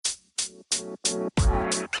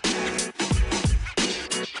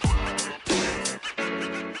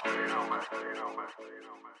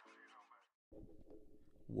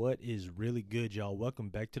What is really good, y'all? Welcome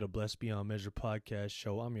back to the Blessed Beyond Measure podcast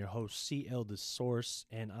show. I'm your host, CL The Source,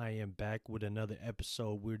 and I am back with another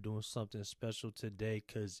episode. We're doing something special today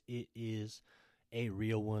because it is a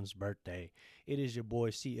real one's birthday. It is your boy,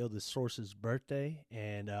 CL The Source's birthday,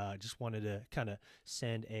 and I just wanted to kind of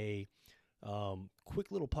send a quick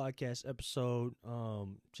little podcast episode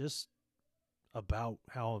just about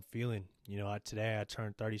how I'm feeling. You know, today I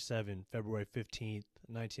turned 37, February 15th,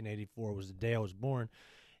 1984 was the day I was born.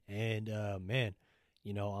 And, man,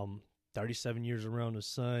 you know, I'm 37 years around the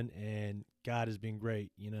sun, and God has been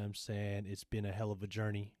great. You know what I'm saying? It's been a hell of a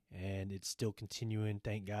journey, and it's still continuing,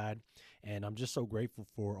 thank God. And I'm just so grateful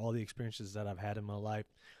for all the experiences that I've had in my life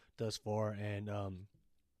thus far. And,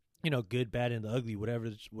 you know, good, bad, and the ugly, whatever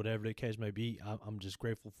the case may be, I'm just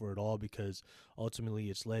grateful for it all, because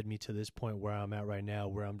ultimately it's led me to this point where I'm at right now,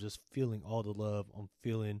 where I'm just feeling all the love. I'm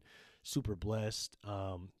feeling super blessed.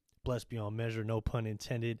 Blessed beyond measure, no pun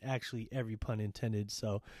intended, actually every pun intended.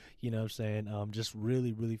 So, you know what I'm saying? I'm just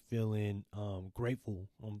really, really feeling grateful.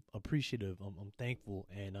 I'm appreciative. I'm thankful.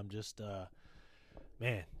 And I'm just,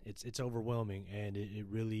 man, it's overwhelming. And it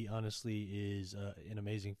really, honestly, is an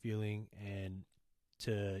amazing feeling. And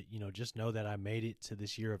to, you know, just know that I made it to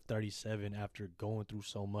this year of 37 after going through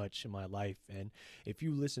so much in my life. And if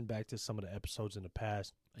you listen back to some of the episodes in the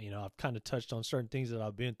past, you know, I've kind of touched on certain things that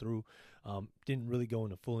I've been through. Didn't really go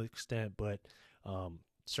into full extent, but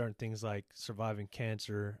certain things like surviving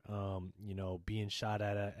cancer, you know, being shot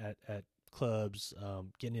at clubs,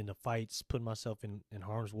 getting into fights, putting myself in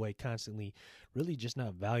harm's way constantly, really just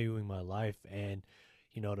not valuing my life. And,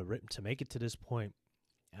 you know, to make it to this point,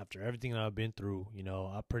 after everything that I've been through, you know,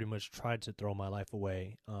 I pretty much tried to throw my life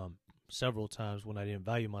away several times when I didn't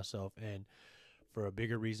value myself, and for a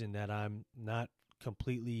bigger reason that I'm not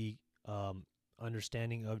completely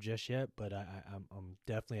understanding of just yet, but I'm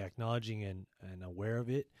definitely acknowledging and aware of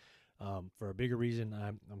it. For a bigger reason,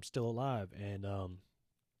 I'm still alive, and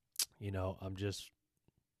you know, I'm just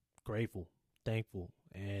grateful, thankful,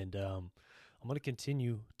 and I'm gonna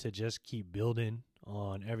continue to just keep building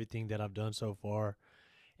on everything that I've done so far.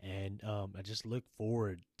 And I just look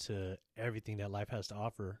forward to everything that life has to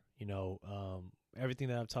offer. You know, everything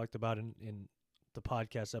that I've talked about in the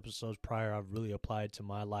podcast episodes prior, I've really applied to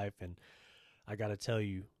my life. And I got to tell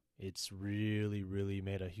you, it's really, really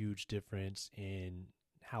made a huge difference in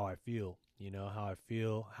how I feel. You know, how I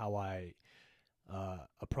feel, how I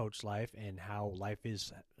approach life, and how life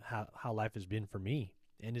has been for me.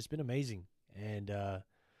 And it's been amazing. And to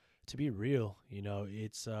be real, you know,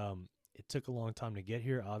 it took a long time to get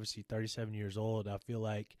here. Obviously, 37 years old, I feel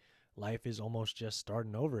like life is almost just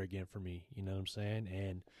starting over again for me. You know what I'm saying?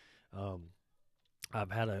 And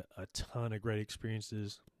I've had a ton of great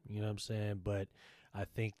experiences, you know what I'm saying? But I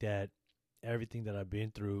think that everything that I've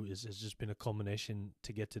been through has just been a culmination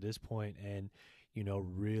to get to this point, and, you know,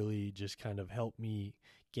 really just kind of helped me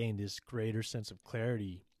gain this greater sense of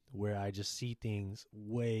clarity where I just see things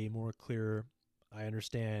way more clearer. I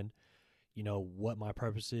understand, you know, what my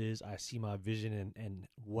purpose is. I see my vision and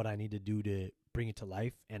what I need to do to bring it to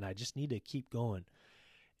life. And I just need to keep going.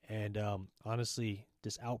 And honestly,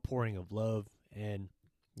 this outpouring of love and,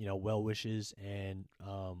 you know, well wishes and,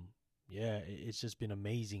 yeah, it's just been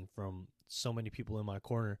amazing from so many people in my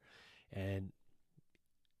corner. And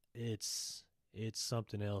it's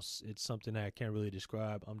something else. It's something that I can't really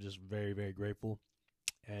describe. I'm just very, very grateful.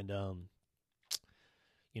 And,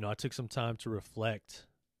 you know, I took some time to reflect,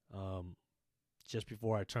 just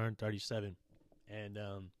before I turned 37. And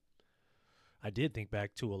I did think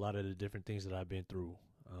back to a lot of the different things that I've been through,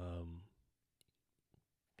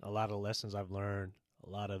 a lot of the lessons I've learned, a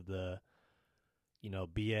lot of the, you know,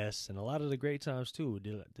 BS, and a lot of the great times too.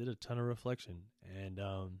 Did a ton of reflection, and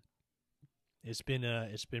it's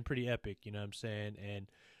been pretty epic, you know what I'm saying? And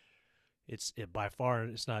by far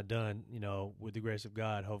it's not done, you know, with the grace of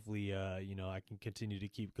God. Hopefully, you know, I can continue to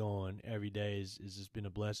keep going. Every day is just been a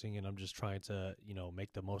blessing, and I'm just trying to, you know,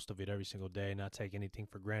 make the most of it every single day, not take anything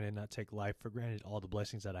for granted, not take life for granted. All the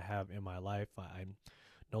blessings that I have in my life, I'm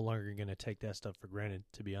no longer going to take that stuff for granted.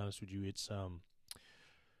 To be honest with you, it's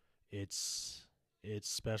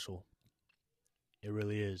special. It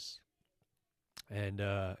really is. And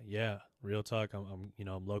yeah, real talk. I'm you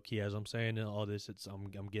know, I'm low key as I'm saying all this.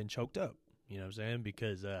 I'm getting choked up. You know what I'm saying?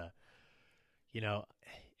 Because you know,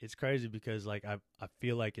 it's crazy because like I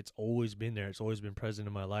feel like it's always been there. It's always been present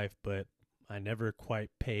in my life, but I never quite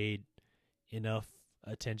paid enough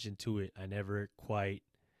attention to it. I never quite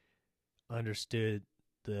understood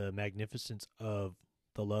the magnificence of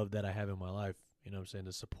the love that I have in my life, you know what I'm saying,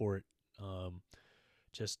 the support,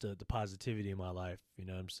 just the positivity in my life, you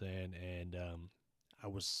know what I'm saying? And I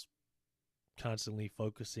was constantly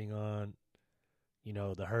focusing on, you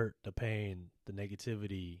know, the hurt, the pain, the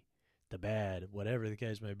negativity, the bad, whatever the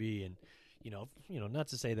case may be. And, not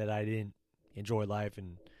to say that I didn't enjoy life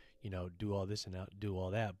and, do all this and do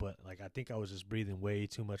all that, but like I think I was just breathing way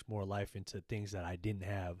too much more life into things that I didn't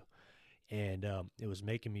have. And it was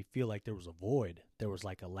making me feel like there was a void. There was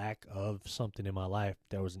like a lack of something in my life.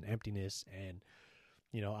 There was an emptiness. And,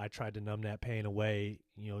 I tried to numb that pain away,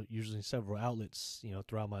 using several outlets,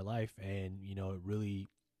 throughout my life. And, it really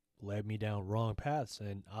led me down wrong paths.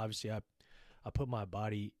 And obviously I put my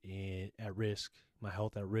body at risk, my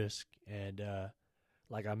health at risk. And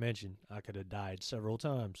like I mentioned, I could have died several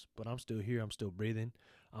times, but I'm still here. I'm still breathing.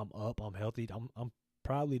 I'm up. I'm healthy. I'm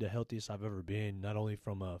probably the healthiest I've ever been, not only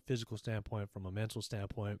from a physical standpoint, from a mental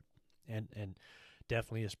standpoint, and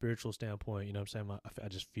definitely a spiritual standpoint. You know what I'm saying? I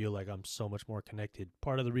just feel like I'm so much more connected.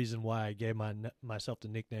 Part of the reason why I gave myself the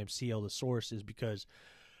nickname CL the Source is because,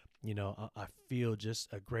 I feel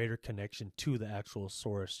just a greater connection to the actual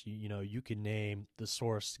source. You can name the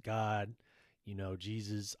source God,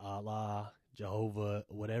 Jesus, Allah, Jehovah,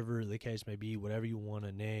 whatever the case may be, whatever you want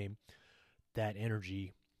to name that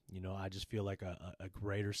energy. I just feel like a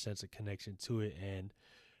greater sense of connection to it. And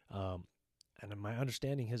my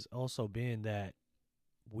understanding has also been that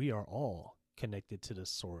we are all connected to the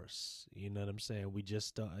source. You know what I'm saying? We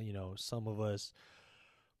just, some of us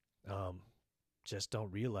just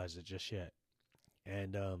don't realize it just yet.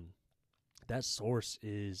 And that source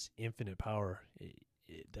is infinite power.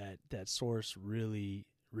 That source really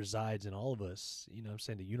resides in all of us. You know what I'm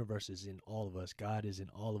saying? The universe is in all of us. God is in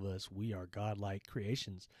all of us. We are God-like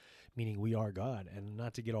creations, meaning we are God. And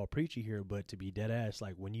not to get all preachy here, but to be dead ass,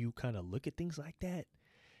 like when you kind of look at things like that,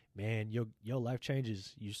 man, your life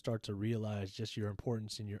changes. You start to realize just your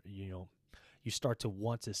importance and you start to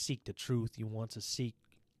want to seek the truth. You want to seek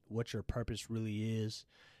what your purpose really is,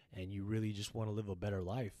 and you really just want to live a better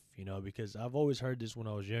life, because I've always heard this when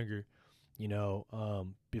I was younger,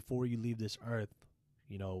 before you leave this earth,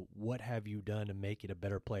 what have you done to make it a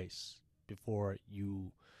better place before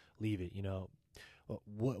you leave it?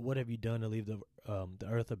 What have you done to leave the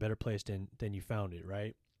earth a better place than you found it,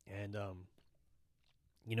 right? And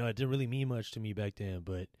it didn't really mean much to me back then,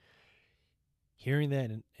 but hearing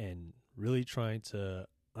that and really trying to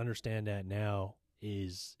understand that now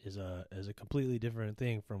is a completely different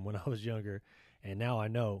thing from when I was younger. And now I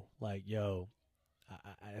know, like, yo,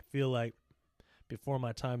 I feel like before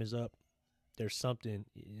my time is up, there's something,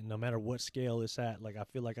 no matter what scale it's at. Like, I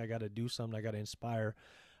feel like I got to do something. I got to inspire.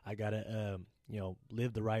 I got to,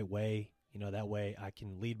 live the right way. That way I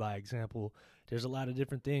can lead by example. There's a lot of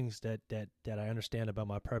different things that I understand about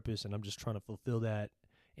my purpose, and I'm just trying to fulfill that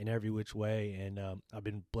in every which way. And I've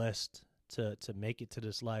been blessed to make it to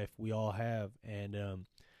this life. We all have, and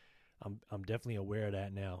I'm definitely aware of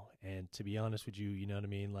that now. And to be honest with you, you know what I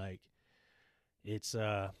mean? Like, it's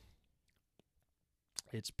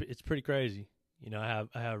pretty crazy. I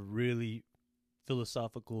have really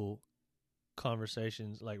philosophical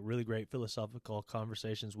conversations, like really great philosophical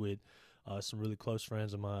conversations with some really close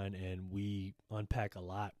friends of mine, and we unpack a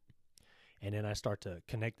lot. And then I start to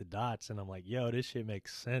connect the dots, and I'm like, yo, this shit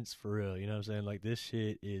makes sense for real. You know what I'm saying? Like, this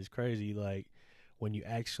shit is crazy. Like, when you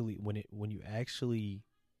actually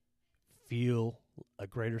feel a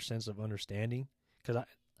greater sense of understanding, because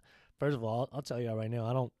first of all, I'll tell you right now,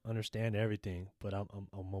 I don't understand everything, but I'm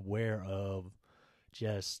aware of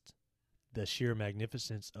just the sheer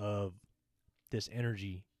magnificence of this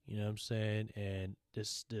energy, you know what I'm saying? And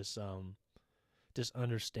this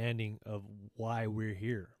understanding of why we're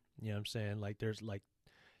here. You know what I'm saying? Like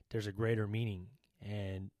there's a greater meaning,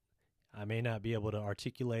 and I may not be able to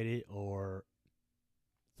articulate it or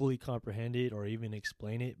fully comprehend it or even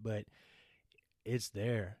explain it, but it's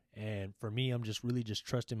there. And for me, I'm just really just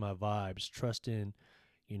trusting my vibes, trusting,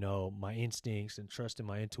 my instincts, and trusting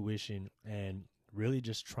my intuition, and really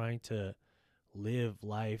just trying to live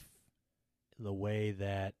life the way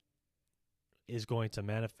that is going to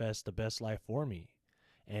manifest the best life for me,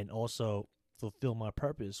 and also fulfill my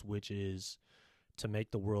purpose, which is to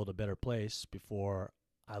make the world a better place before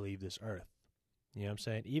I leave this earth. You know what I'm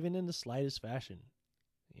saying? Even in the slightest fashion.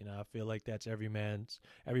 I feel like that's every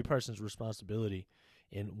person's responsibility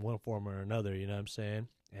in one form or another, you know what I'm saying?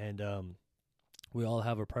 And we all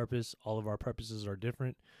have a purpose. All of our purposes are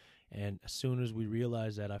different. And as soon as we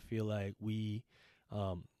realize that, I feel like we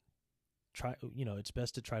it's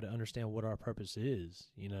best to try to understand what our purpose is,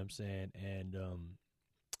 you know what I'm saying? And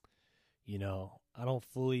I don't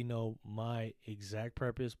fully know my exact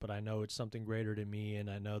purpose, but I know it's something greater than me, and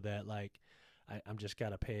I know that like I'm just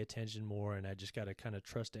gotta pay attention more, and I just gotta kind of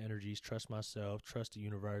trust the energies, trust myself, trust the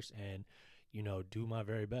universe, and do my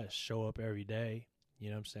very best, show up every day. You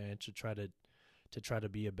know what I'm saying? To try to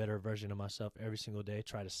be a better version of myself every single day.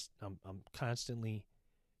 I'm constantly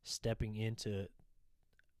stepping into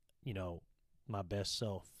my best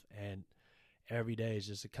self, and every day is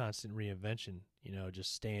just a constant reinvention.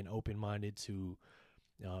 Just staying open minded to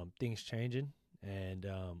things changing, and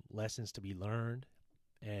lessons to be learned,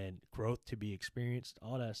 and growth to be experienced,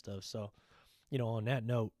 all that stuff. So, on that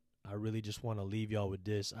note, I really just want to leave y'all with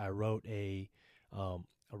this. I wrote a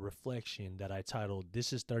reflection that I titled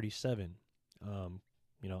 "This is 37."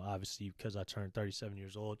 Obviously because I turned 37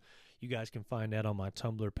 years old. You guys can find that on my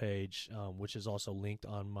Tumblr page, which is also linked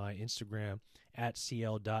on my Instagram at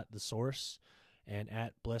cl.thesource and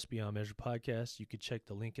at Blessed Beyond Measure Podcast. You could check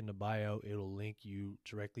the link in the bio. It'll link you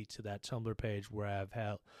directly to that Tumblr page where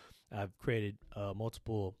I've created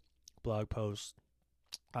multiple blog posts.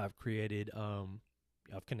 I've connected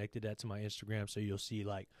that to my Instagram, so you'll see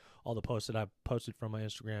like all the posts that I've posted from my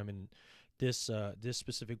Instagram. And this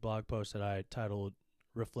specific blog post that I titled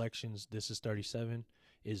Reflections, This is 37,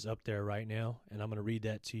 is up there right now, and I'm going to read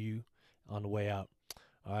that to you on the way out.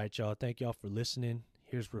 All right, y'all. Thank y'all for listening.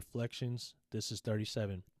 Here's Reflections. This is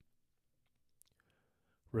 37.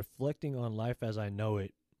 Reflecting on life as I know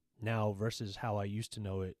it now versus how I used to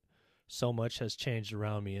know it, so much has changed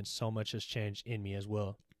around me, and so much has changed in me as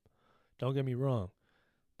well. Don't get me wrong.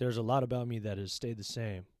 There's a lot about me that has stayed the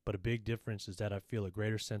same, but a big difference is that I feel a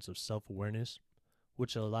greater sense of self-awareness,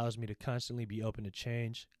 which allows me to constantly be open to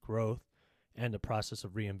change, growth, and the process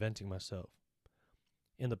of reinventing myself.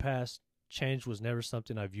 In the past, change was never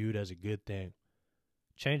something I viewed as a good thing.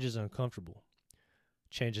 Change is uncomfortable.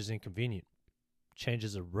 Change is inconvenient. Change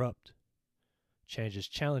is abrupt. Change is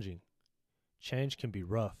challenging. Change can be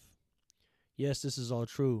rough. Yes, this is all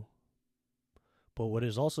true. But what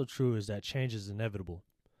is also true is that change is inevitable.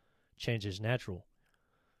 Change is natural.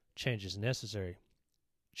 Change is necessary.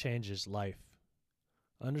 Change is life.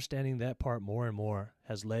 Understanding that part more and more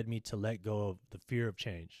has led me to let go of the fear of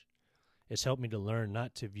change. It's helped me to learn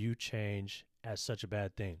not to view change as such a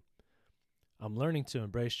bad thing. I'm learning to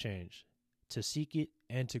embrace change, to seek it,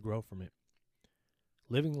 and to grow from it.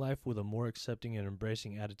 Living life with a more accepting and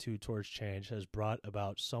embracing attitude towards change has brought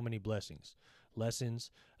about so many blessings,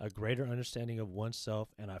 lessons, a greater understanding of oneself,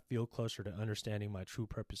 and I feel closer to understanding my true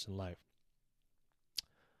purpose in life.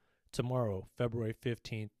 Tomorrow, February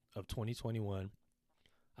 15th of 2021,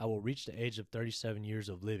 I will reach the age of 37 years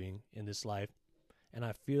of living in this life, and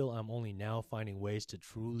I feel I'm only now finding ways to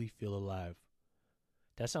truly feel alive.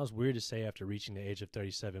 That sounds weird to say after reaching the age of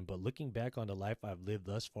 37, but looking back on the life I've lived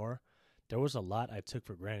thus far, there was a lot I took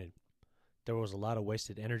for granted. There was a lot of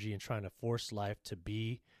wasted energy in trying to force life to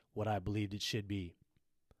be what I believed it should be.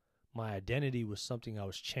 My identity was something I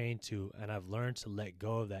was chained to, and I've learned to let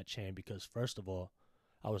go of that chain because, first of all,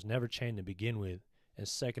 I was never chained to begin with, and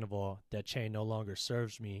second of all, that chain no longer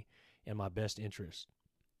serves me in my best interest.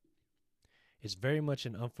 It's very much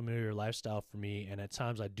an unfamiliar lifestyle for me, and at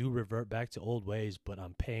times I do revert back to old ways, but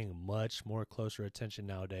I'm paying much more closer attention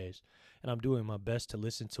nowadays, and I'm doing my best to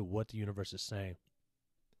listen to what the universe is saying.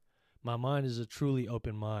 My mind is a truly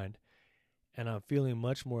open mind, and I'm feeling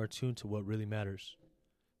much more attuned to what really matters.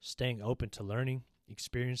 Staying open to learning,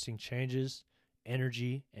 experiencing changes,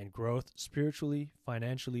 energy, and growth spiritually,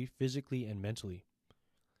 financially, physically, and mentally.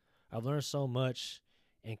 I've learned so much,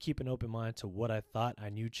 and keep an open mind to what I thought I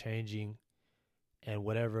knew changing and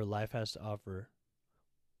whatever life has to offer.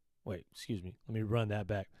 Let me run that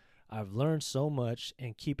back. I've learned so much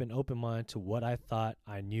and keep an open mind to what I thought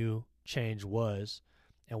I knew change was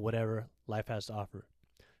and whatever life has to offer.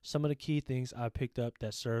 Some of the key things I picked up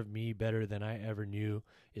that served me better than I ever knew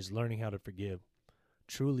is learning how to forgive.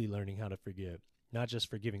 Truly learning how to forgive. Not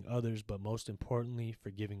just forgiving others, but most importantly,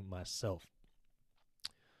 forgiving myself.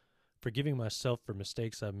 Forgiving myself for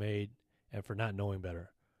mistakes I've made and for not knowing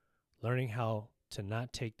better. Learning how to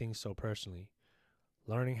not take things so personally.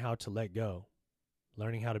 Learning how to let go.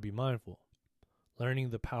 Learning how to be mindful. Learning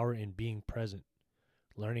the power in being present.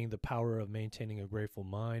 Learning the power of maintaining a grateful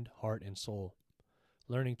mind, heart, and soul.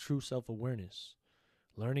 Learning true self-awareness.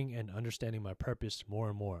 Learning and understanding my purpose more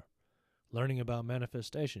and more. Learning about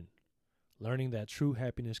manifestation. Learning that true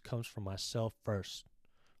happiness comes from myself first.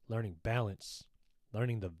 Learning balance.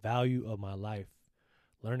 Learning the value of my life.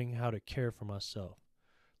 Learning how to care for myself.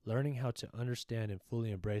 Learning how to understand and fully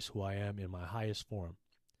embrace who I am in my highest form.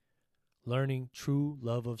 Learning true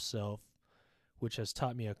love of self, which has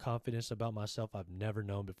taught me a confidence about myself I've never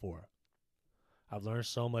known before. I've learned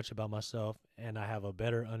so much about myself, and I have a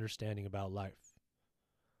better understanding about life.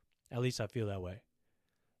 At least I feel that way.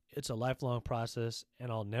 It's a lifelong process,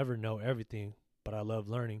 and I'll never know everything, but I love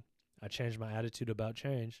learning. I changed my attitude about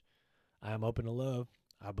change. I am open to love.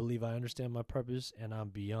 I believe I understand my purpose, and I'm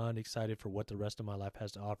beyond excited for what the rest of my life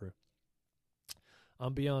has to offer.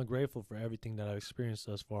 I'm beyond grateful for everything that I've experienced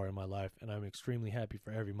thus far in my life, and I'm extremely happy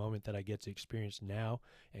for every moment that I get to experience now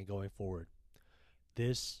and going forward.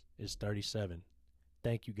 This is 37.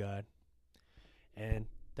 Thank you, God. And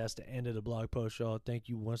that's the end of the blog post, y'all. Thank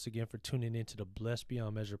you once again for tuning into the Blessed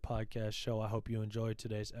Beyond Measure podcast show. I hope you enjoyed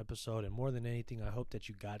today's episode. And more than anything, I hope that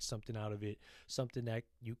you got something out of it, something that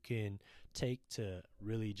you can take to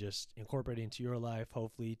really just incorporate into your life,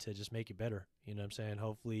 hopefully to just make it better. You know what I'm saying?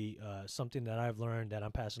 Hopefully something that I've learned that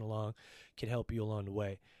I'm passing along can help you along the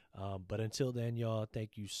way. But until then, y'all,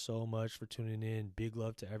 thank you so much for tuning in. Big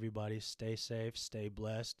love to everybody. Stay safe, stay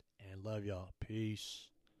blessed, and love y'all. Peace.